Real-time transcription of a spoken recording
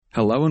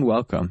Hello and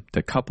welcome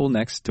to Couple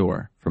Next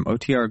Door from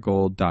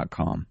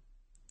OTRGold.com.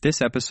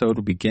 This episode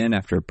will begin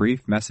after a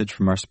brief message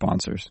from our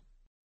sponsors.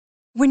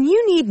 When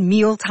you need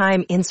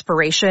mealtime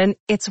inspiration,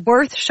 it's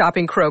worth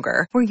shopping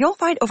Kroger, where you'll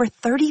find over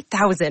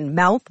 30,000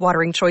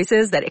 mouth-watering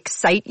choices that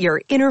excite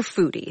your inner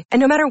foodie. And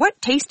no matter what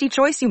tasty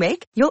choice you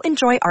make, you'll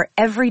enjoy our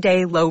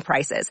everyday low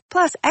prices,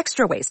 plus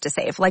extra ways to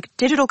save, like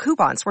digital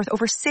coupons worth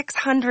over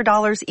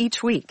 $600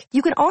 each week.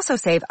 You can also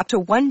save up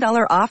to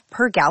 $1 off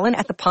per gallon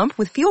at the pump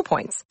with fuel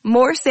points.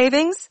 More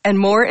savings and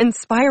more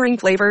inspiring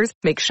flavors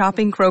make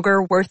shopping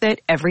Kroger worth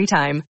it every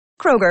time.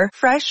 Kroger,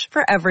 fresh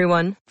for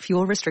everyone.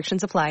 Fuel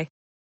restrictions apply.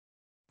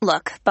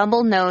 Look,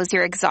 Bumble knows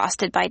you're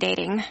exhausted by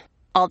dating.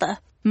 All the,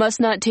 must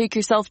not take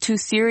yourself too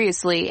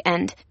seriously,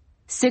 and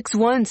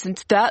 6'1"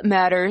 since that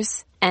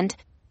matters, and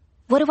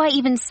what do I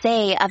even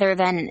say other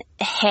than,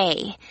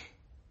 hey?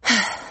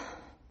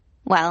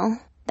 Well,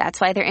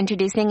 that's why they're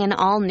introducing an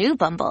all-new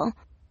Bumble,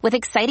 with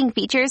exciting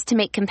features to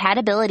make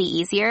compatibility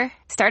easier,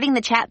 starting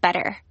the chat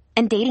better,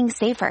 and dating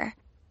safer.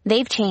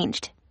 They've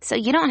changed, so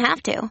you don't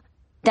have to.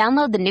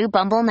 Download the new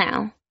Bumble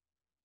now.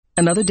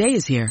 Another day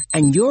is here,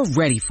 and you're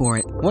ready for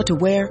it. What to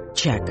wear?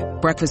 Check.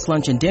 Breakfast,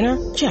 lunch, and dinner?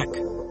 Check.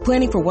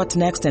 Planning for what's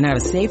next and how to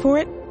save for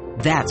it?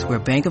 That's where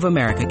Bank of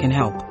America can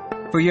help.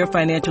 For your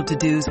financial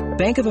to-dos,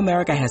 Bank of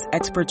America has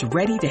experts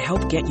ready to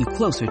help get you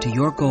closer to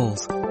your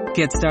goals.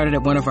 Get started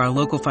at one of our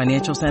local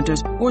financial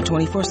centers or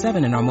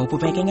 24/7 in our mobile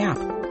banking app.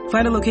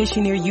 Find a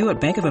location near you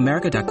at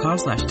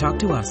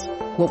bankofamerica.com/talktous.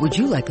 What would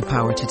you like the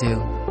power to do?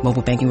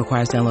 Mobile banking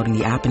requires downloading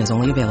the app and is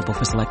only available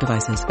for select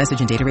devices. Message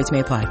and data rates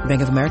may apply.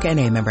 Bank of America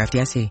N.A., member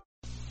FDIC.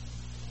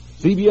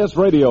 CBS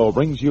Radio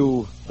brings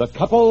you The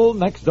Couple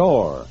Next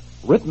Door,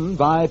 written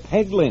by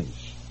Peg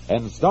Lynch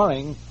and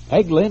starring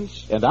Peg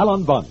Lynch and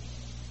Alan Bunce.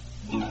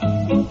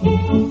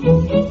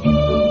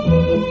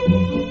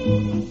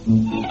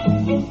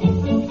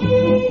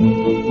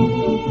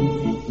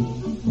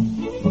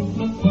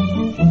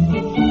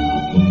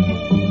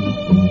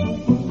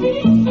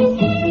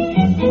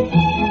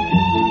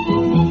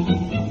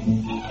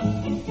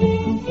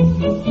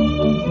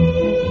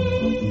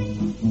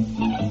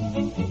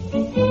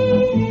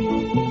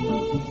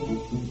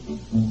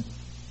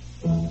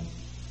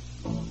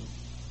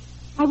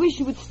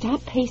 You would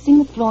stop pacing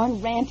the floor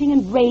and ranting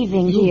and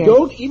raving You here.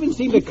 don't even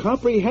seem to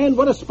comprehend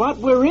what a spot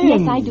we're in.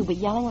 Yes, I do, but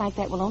yelling like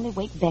that will only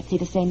wake Betsy,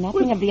 to say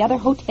nothing of the other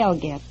hotel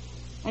guests.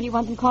 And you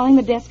want them calling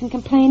the desk and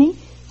complaining?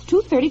 It's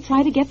 2:30.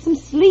 Try to get some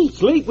sleep.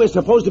 Sleep? We're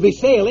supposed to be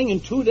sailing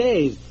in 2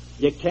 days.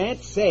 You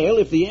can't sail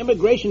if the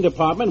immigration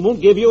department won't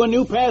give you a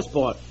new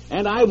passport.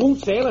 And I won't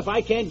sail if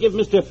I can't give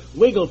Mr.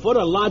 Wigglefoot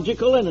a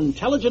logical and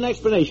intelligent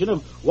explanation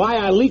of why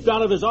I leaped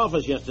out of his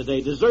office yesterday,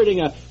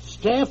 deserting a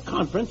staff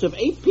conference of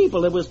 8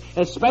 people that was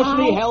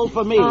especially held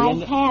for me. I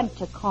had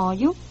to call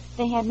you.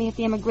 They had me at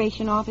the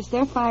immigration office.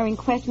 They're firing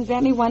questions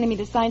at me, wanting me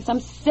to sign some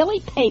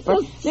silly paper.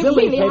 Well,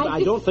 silly paper?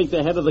 I don't think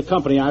the head of the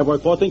company I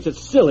work for thinks it's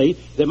silly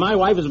that my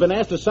wife has been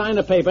asked to sign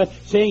a paper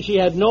saying she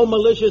had no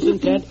malicious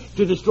intent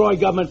to destroy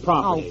government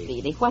property. Oh,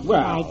 Phoebe, what did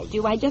I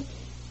do? I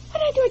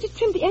just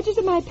trimmed the edges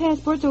of my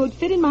passport so it would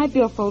fit in my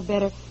billfold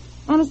better.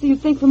 Honestly, you'd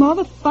think from all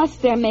the fuss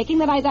they're making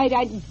that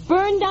I'd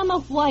burn down the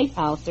White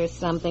House or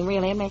something,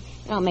 really. It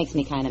makes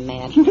me kind of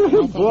mad.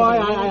 Boy,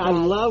 I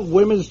love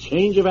women's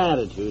change of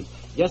attitudes.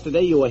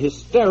 Yesterday you were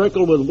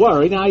hysterical with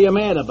worry. Now you're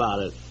mad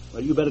about it.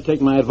 Well, you better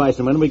take my advice,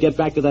 and when we get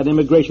back to that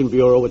immigration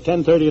bureau at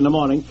 10:30 in the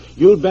morning,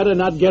 you'd better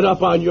not get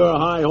up on your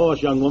high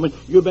horse, young woman.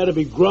 You better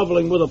be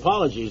groveling with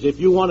apologies if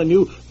you want a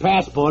new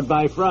passport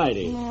by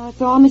Friday. Well,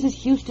 it's all Mrs.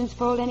 Houston's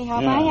fault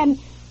anyhow. Yeah. If I hadn't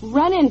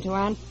run into her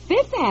on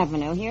Fifth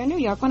Avenue here in New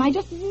York when I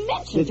just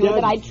mentioned to her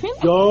that I'd trimmed...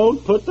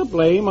 Don't put the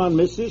blame on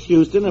Mrs.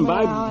 Houston, and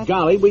by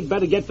golly, we'd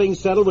better get things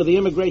settled with the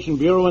immigration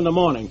bureau in the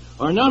morning,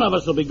 or none of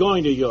us will be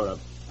going to Europe.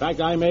 In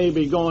fact, I may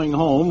be going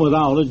home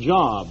without a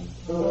job.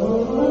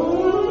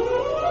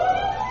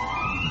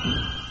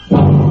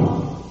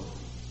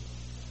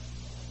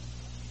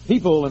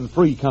 People in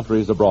free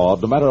countries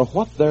abroad, no matter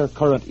what their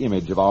current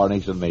image of our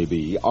nation may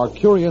be, are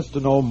curious to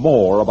know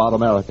more about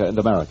America and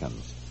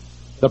Americans.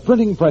 The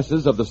printing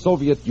presses of the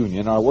Soviet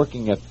Union are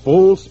working at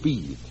full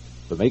speed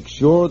to make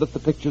sure that the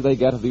picture they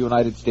get of the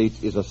United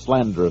States is a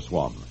slanderous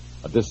one,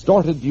 a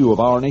distorted view of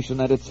our nation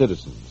and its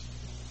citizens.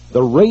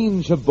 The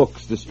range of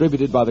books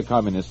distributed by the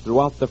communists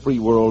throughout the free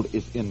world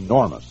is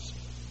enormous,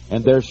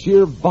 and their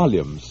sheer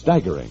volume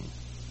staggering.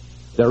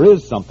 There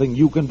is something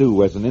you can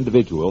do as an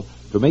individual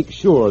to make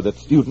sure that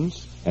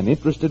students and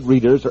interested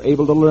readers are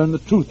able to learn the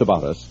truth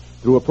about us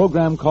through a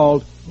program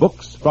called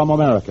Books from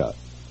America.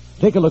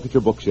 Take a look at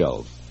your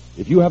bookshelves.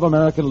 If you have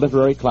American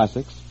literary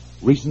classics,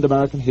 recent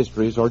American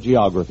histories or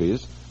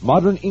geographies,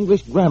 modern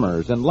English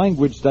grammars and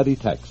language study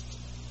texts,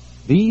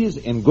 these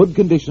in good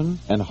condition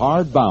and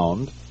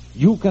hard-bound,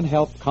 you can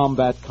help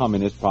combat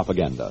communist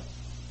propaganda.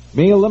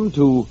 Mail them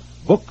to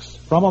Books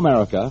from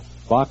America,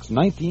 Box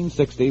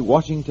 1960,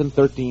 Washington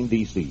 13,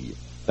 D.C.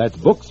 That's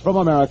Books from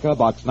America,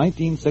 Box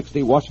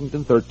 1960,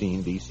 Washington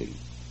 13, D.C.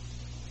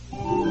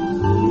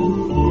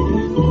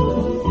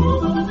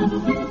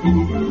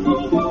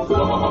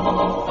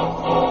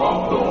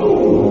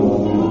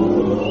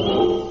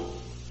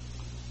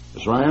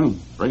 Miss Ryan,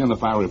 bring in the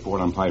file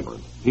report on Piper.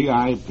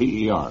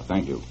 Piper,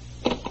 thank you.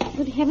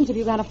 Good heavens, have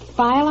you got a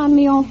file on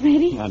me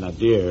already? Anna,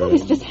 dear. Oh,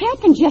 this just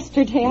happened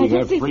yesterday. We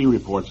have 3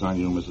 reports on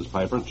you, Mrs.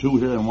 Piper. 2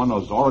 here and 1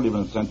 has already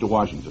been sent to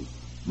Washington.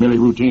 Merely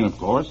routine, of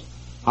course.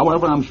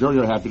 However, I'm sure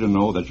you're happy to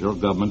know that your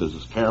government is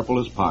as careful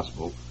as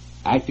possible,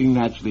 acting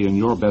naturally in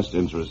your best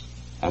interest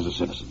as a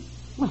citizen.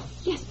 Well,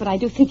 yes, but I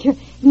do think you're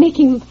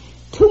making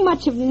too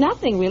much of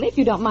nothing, really, if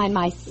you don't mind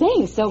my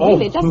saying so.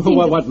 Really, it doesn't seem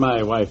what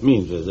my wife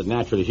means is that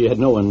naturally she had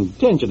no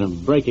intention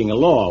of breaking a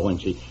law when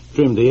she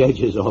trimmed the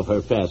edges off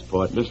her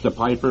passport. Mr.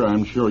 Piper,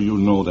 I'm sure you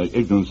know that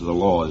ignorance of the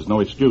law is no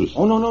excuse.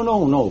 Oh,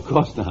 no, of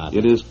course not.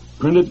 It is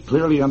printed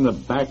clearly on the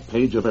back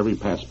page of every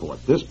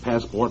passport. This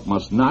passport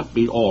must not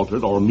be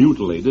altered or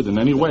mutilated in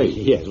any way.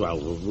 Yes, well,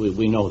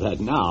 we know that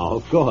now,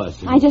 of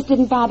course. I just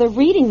didn't bother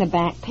reading the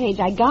back page.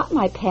 I got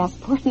my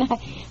passport, and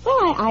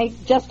I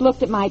just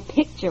looked at my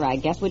picture, I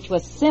guess, which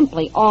was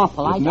simply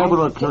awful. It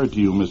never occurred to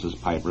you, Mrs.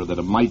 Piper, that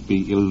it might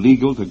be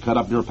illegal to cut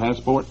up your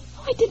passport?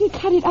 I didn't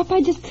cut it up.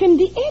 I just trimmed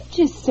the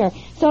edges, sir,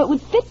 so it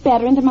would fit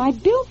better into my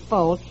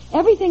billfold.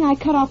 Everything I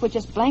cut off was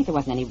just blank. There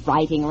wasn't any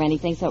writing or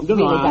anything, so it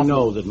really doesn't... I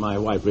know that my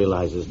wife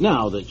realizes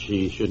now that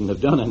she shouldn't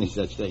have done any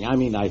such thing. I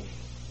mean, I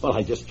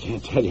just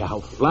can't tell you how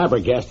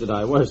flabbergasted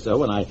I was, sir,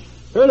 when I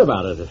heard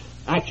about it.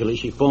 Actually,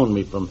 she phoned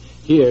me from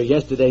here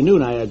yesterday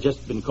noon. I had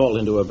just been called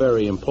into a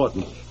very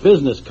important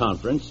business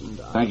conference. And,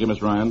 Thank you,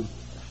 Miss Ryan.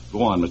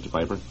 Go on, Mr.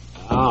 Piper.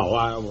 Oh,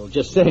 I was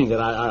just saying that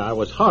I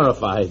was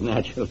horrified,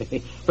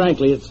 naturally.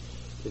 Frankly, it's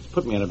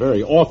put me in a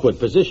very awkward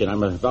position.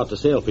 I'm about to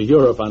sail for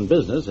Europe on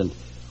business, and,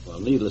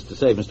 well, needless to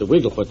say, Mr.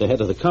 Wigglefoot, the head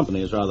of the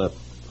company, is rather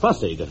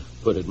fussy, to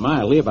put it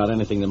mildly, about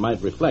anything that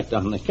might reflect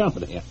on the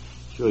company. I'm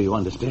sure you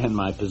understand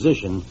my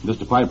position.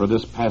 Mr. Piper,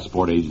 this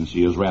passport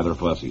agency is rather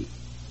fussy,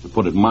 to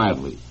put it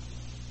mildly,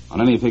 on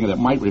anything that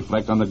might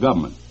reflect on the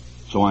government.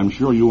 So I'm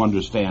sure you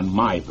understand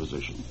my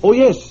position. Oh,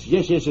 yes,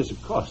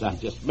 of course. I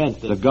just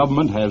meant that... The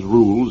government has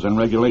rules and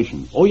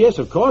regulations. Oh, yes,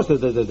 of course.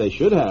 They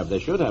should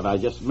have. I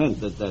just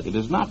meant that... It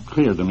is not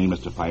clear to me,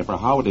 Mr. Piper,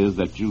 how it is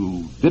that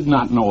you did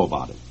not know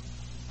about it.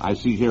 I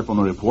see here from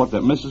the report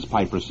that Mrs.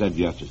 Piper said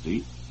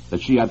yesterday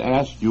that she had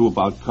asked you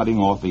about cutting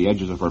off the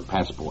edges of her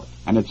passport.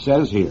 And it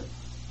says here,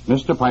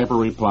 Mr. Piper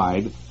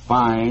replied,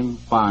 fine,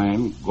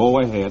 go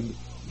ahead,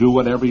 do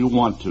whatever you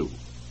want to.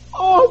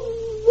 Oh,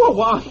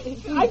 well,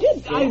 I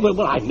did. I know,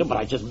 but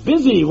I'm just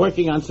busy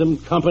working on some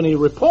company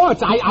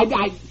reports. Well,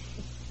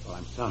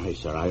 I'm sorry,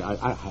 sir.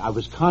 I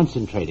was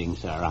concentrating,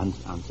 sir, on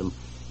some...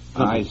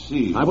 I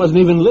see. I wasn't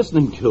even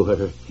listening to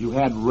her. You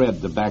had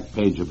read the back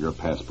page of your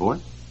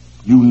passport?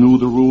 You knew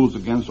the rules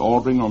against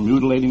altering or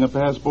mutilating a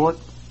passport?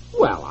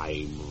 Well,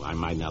 I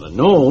might not have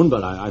known,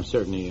 but I've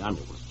certainly... it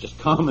was just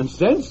common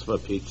sense, for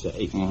Pete's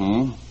sake.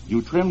 Mm-hmm.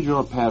 You trimmed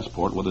your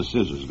passport with the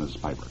scissors, Miss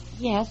Piper.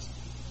 Yes.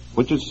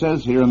 Which it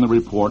says here in the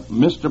report,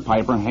 Mr.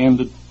 Piper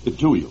handed it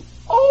to you.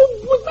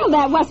 Oh, well,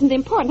 that wasn't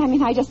important. I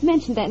mean, I just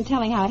mentioned that in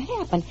telling how it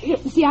happened. You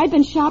see, I'd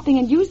been shopping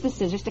and used the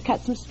scissors to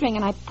cut some string,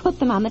 and I put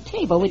them on the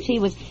table, which he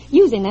was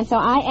using then, so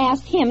I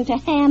asked him to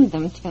hand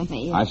them to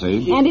me. I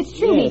see. And it's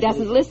true, he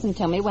doesn't listen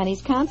to me when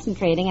he's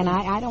concentrating, and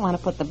I don't want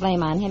to put the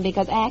blame on him,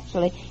 because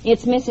actually,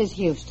 it's Mrs.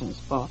 Houston's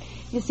fault.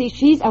 You see,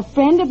 she's a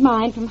friend of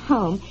mine from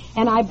home,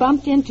 and I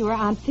bumped into her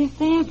on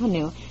Fifth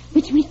Avenue,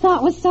 which we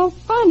thought was so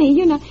funny,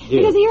 you know. Yeah.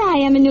 Because here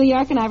I am in New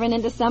York, and I run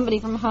into somebody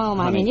from home.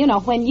 Honey. I mean, you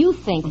know, when you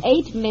think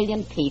 8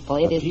 million people,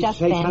 it is just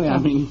fantastic. Honey, I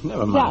mean,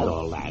 never mind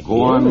all that.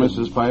 Go on,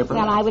 Mrs. Piper.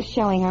 Well, I was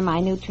showing her my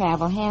new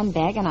travel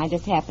handbag, and I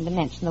just happened to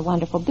mention the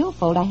wonderful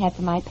billfold I had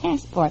for my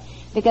passport,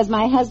 because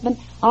my husband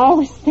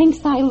always thinks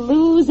I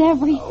lose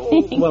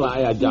everything. Oh, well,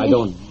 I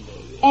don't...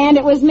 And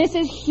it was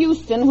Mrs.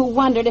 Houston who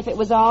wondered if it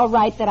was all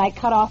right that I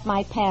cut off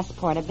my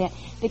passport a bit,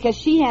 because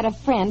she had a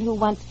friend who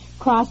once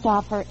crossed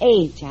off her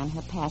age on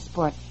her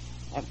passport.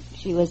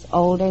 She was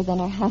older than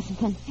her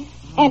husband.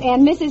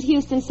 And Mrs.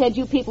 Houston said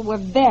you people were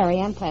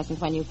very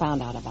unpleasant when you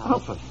found out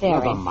about it.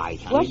 Very.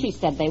 Well, she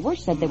said they were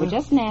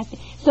just nasty.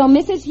 So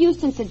Mrs.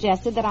 Houston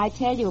suggested that I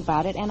tell you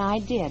about it, and I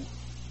did.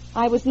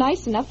 I was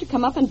nice enough to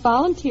come up and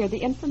volunteer the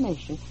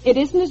information. It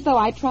isn't as though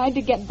I tried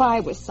to get by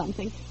with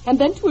something, and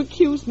then to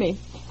accuse me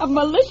of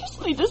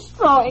maliciously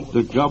destroying...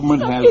 The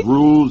government has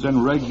rules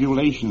and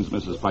regulations,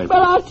 Mrs. Piper.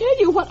 Well, I'll tell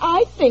you what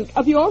I think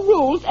of your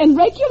rules and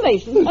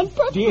regulations. And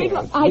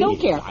Dear, I don't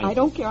care. I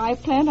don't care.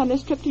 I've planned on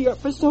this trip to Europe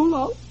for so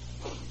long.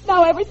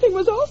 Now everything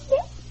was all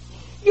set.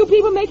 You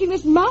people making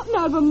this mountain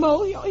out of a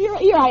molehill.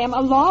 Here I am,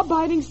 a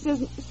law-abiding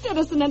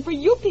citizen, and for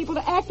you people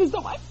to act as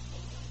though I'm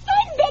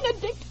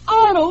Benedict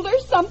Arnold or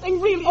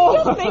something, really.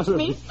 It just makes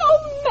me so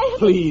mad.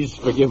 Please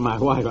forgive my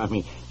wife. I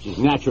mean, she's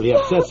naturally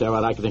upset, sir,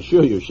 but I can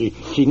assure you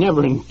she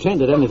never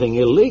intended anything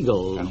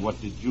illegal. And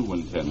what did you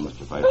intend,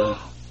 Mr. Piper?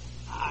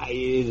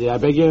 I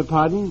beg your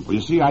pardon? Well,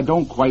 you see, I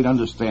don't quite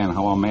understand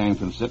how a man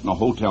can sit in a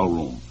hotel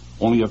room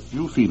only a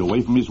few feet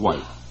away from his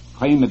wife,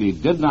 claim that he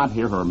did not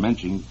hear her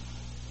mention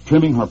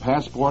trimming her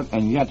passport,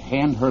 and yet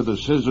hand her the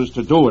scissors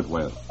to do it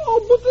with.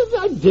 Oh, but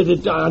I did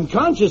it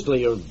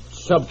unconsciously or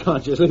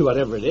subconsciously,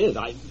 whatever it is.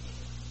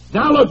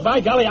 Now, look,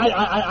 by golly,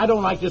 I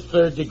don't like this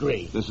third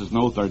degree. This is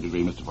no third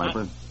degree, Mr.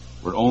 Piper.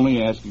 We're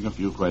only asking a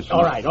few questions.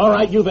 All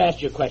right, you've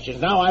asked your questions.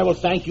 Now I will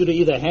thank you to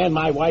either hand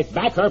my wife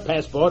back her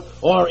passport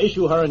or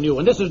issue her a new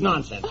one. This is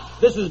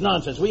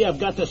nonsense. We have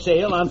got to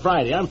sail on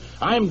Friday.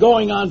 I'm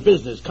going on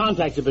business.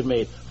 Contacts have been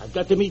made. I've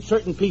got to meet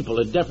certain people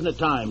at definite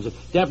times, at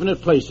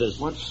definite places.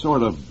 What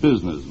sort of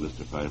business,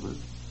 Mr. Piper?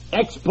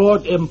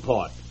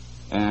 Export-import.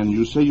 And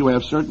you say you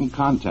have certain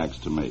contacts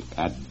to make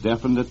at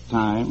definite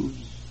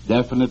times,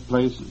 definite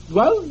places?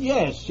 Well,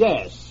 yes.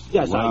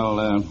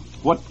 Well,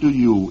 what do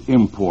you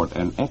import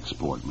and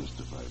export,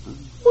 Mr.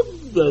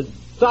 Piper? A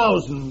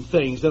thousand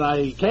things that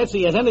I can't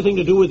see has anything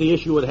to do with the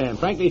issue at hand.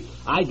 Frankly,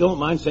 I don't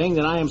mind saying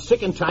that I am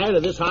sick and tired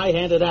of this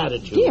high-handed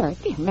attitude. Dear,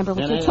 remember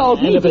what you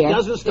told me, and if dear. it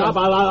doesn't stop,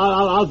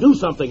 I'll do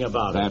something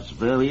about it. That's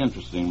very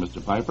interesting,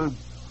 Mr. Piper.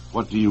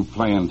 What do you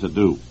plan to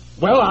do?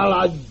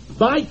 Well,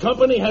 my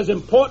company has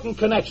important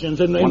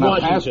connections in Washington. When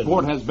a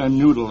passport has been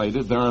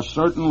mutilated, there are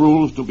certain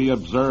rules to be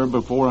observed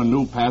before a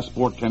new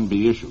passport can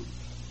be issued.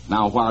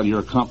 Now, while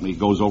your company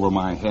goes over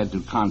my head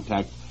to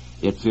contact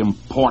its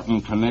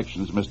important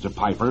connections, Mr.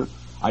 Piper,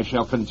 I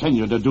shall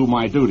continue to do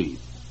my duty.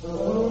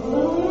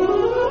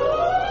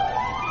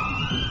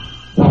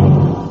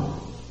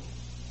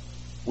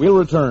 We'll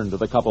return to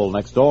the couple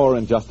next door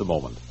in just a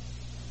moment.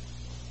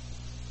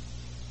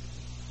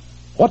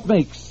 What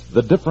makes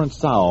the different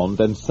sound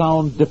and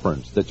sound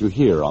difference that you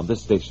hear on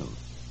this station?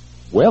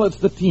 Well, it's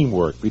the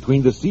teamwork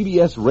between the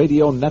CBS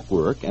radio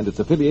network and its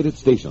affiliated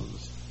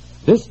stations.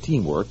 This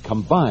teamwork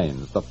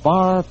combines the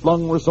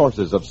far-flung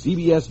resources of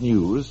CBS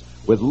News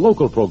with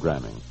local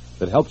programming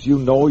that helps you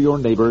know your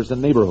neighbors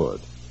and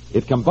neighborhood.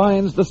 It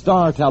combines the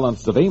star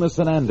talents of Amos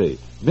and Andy,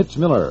 Mitch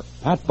Miller,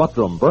 Pat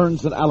Buttram,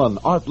 Burns and Allen,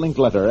 Art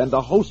Linkletter, and a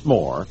host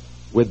more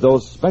with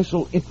those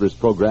special interest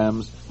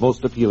programs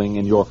most appealing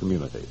in your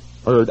community,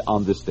 heard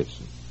on this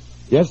station.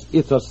 Yes,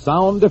 it's a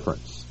sound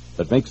difference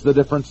that makes the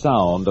different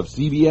sound of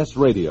CBS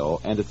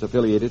Radio and its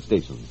affiliated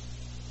stations.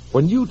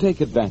 When you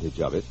take advantage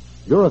of it,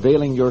 you're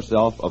availing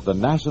yourself of the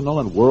national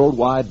and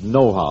worldwide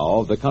know-how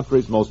of the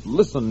country's most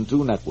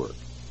listened-to network.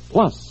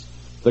 Plus,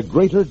 the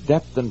greater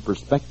depth and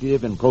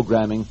perspective in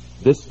programming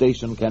this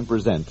station can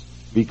present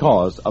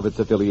because of its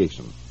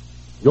affiliation.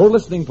 Your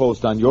listening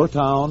post on your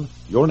town,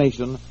 your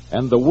nation,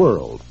 and the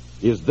world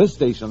is this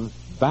station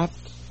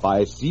backed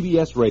by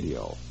CBS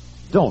Radio.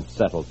 Don't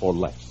settle for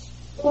less.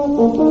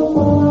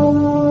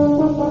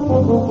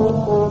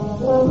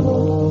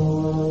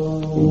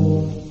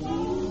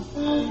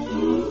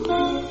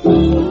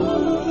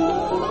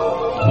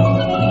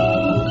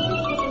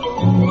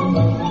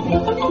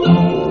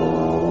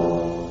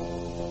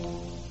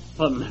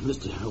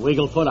 Mr.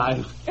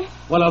 Wigglefoot,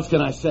 what else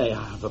can I say?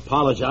 I've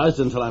apologized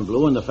until I'm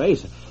blue in the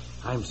face.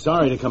 I'm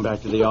sorry to come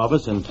back to the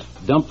office and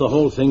dump the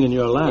whole thing in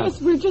your lap.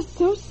 Yes, we're just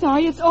so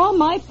sorry. It's all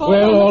my fault.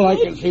 Well, all I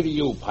can say to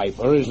you,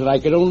 Piper, is that I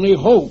can only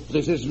hope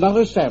this is not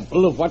a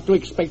sample of what to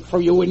expect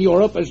from you in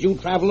Europe as you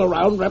travel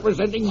around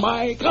representing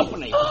my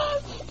company.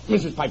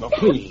 Mrs. Piper,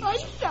 please. I'm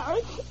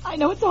sorry. I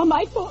know it's all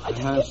my fault.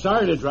 I'm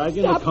sorry to drag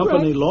in the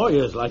company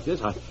lawyers like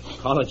this. I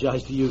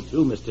apologize to you,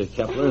 too, Mr.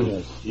 Kepler.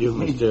 Yes. You,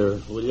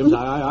 Mr. Williams.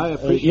 I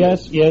appreciate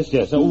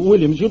Yes.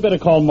 Williams, you'd better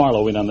call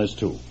Marlowe in on this,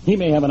 too. He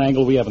may have an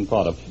angle we haven't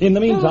thought of. In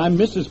the meantime,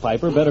 Mrs.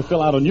 Piper better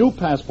fill out a new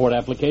passport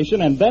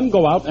application and then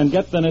go out and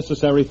get the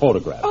necessary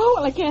photographs. Oh,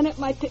 well, I can't have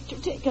my picture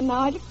taken now.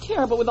 I look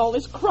terrible with all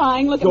this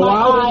crying. Look Go at my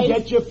out eyes. and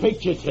get your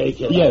picture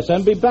taken. Yes,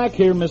 and be back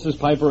here, Mrs.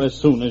 Piper, as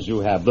soon as you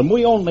have them.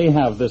 We only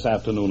have this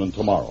afternoon and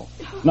tomorrow.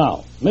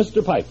 Now,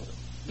 Mr. Piper,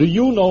 do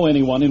you know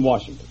anyone in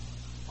Washington?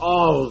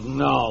 Oh,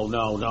 no,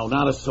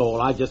 not a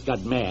soul. I just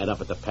got mad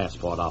up at the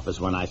passport office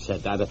when I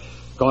said that.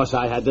 Of course,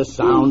 I had the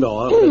sound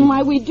off.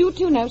 Why, we do,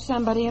 too, know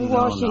somebody in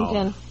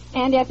Washington.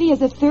 And Effie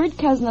has a third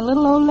cousin, a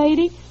little old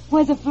lady, who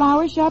has a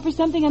flower shop or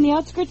something on the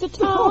outskirts of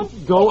town.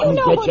 Go and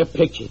get your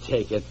picture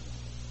taken.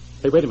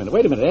 Hey, wait a minute.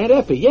 Aunt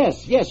Effie,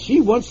 yes.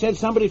 She once said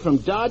somebody from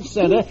Dodge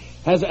Center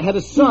had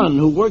a son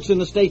who works in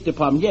the State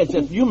Department.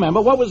 Yes, you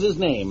remember. What was his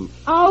name?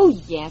 Oh,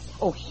 yes.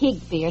 Oh,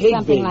 Higby or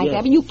something like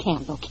that. But you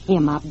can't look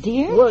him up,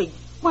 dear. What?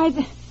 Why,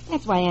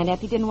 that's why Aunt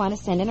Effie didn't want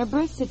to send in her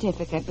birth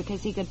certificate,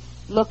 because he could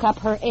look up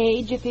her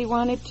age if he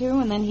wanted to,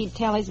 and then he'd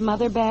tell his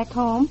mother back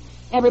home.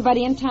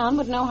 Everybody in town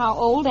would know how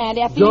old Aunt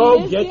Effie is.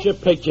 Go get your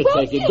picture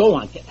taken. Go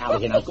on. Get out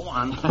of here now. Go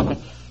on.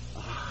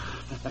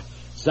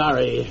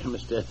 Sorry,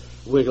 Mr.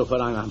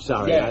 Wigglefoot. I'm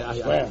sorry. Yes,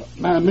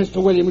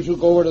 Mr. Williams, you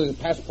go over to the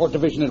passport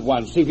division at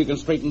once. See if you can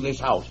straighten this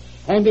out.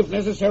 And if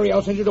necessary,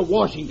 I'll send you to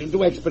Washington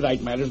to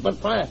expedite matters. But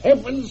for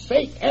heaven's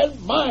sake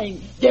and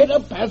mine, get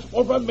a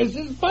passport from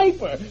Mrs.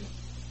 Piper.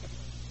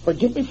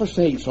 Forgive me for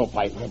saying so,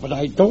 Piper, but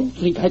I don't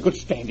think I could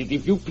stand it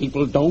if you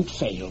people don't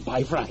sail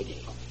by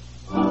Friday.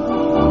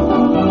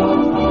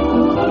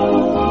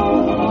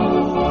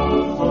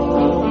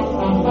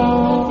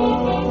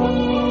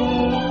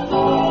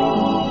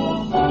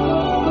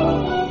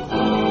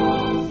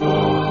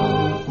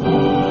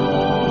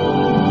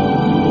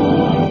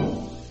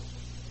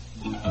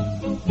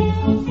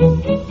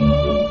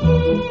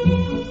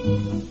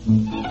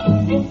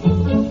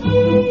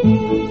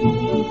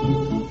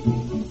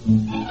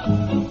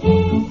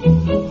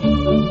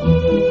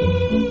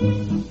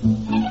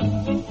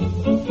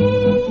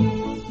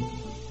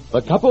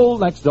 The Couple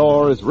Next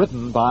Door is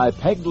written by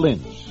Peg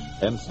Lynch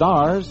and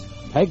stars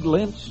Peg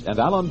Lynch and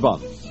Alan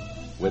Bunce,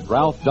 with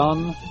Ralph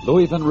Dunn,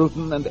 Louis Van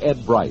Ruten, and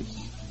Ed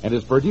Bryce, and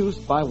is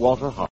produced by Walter Hart.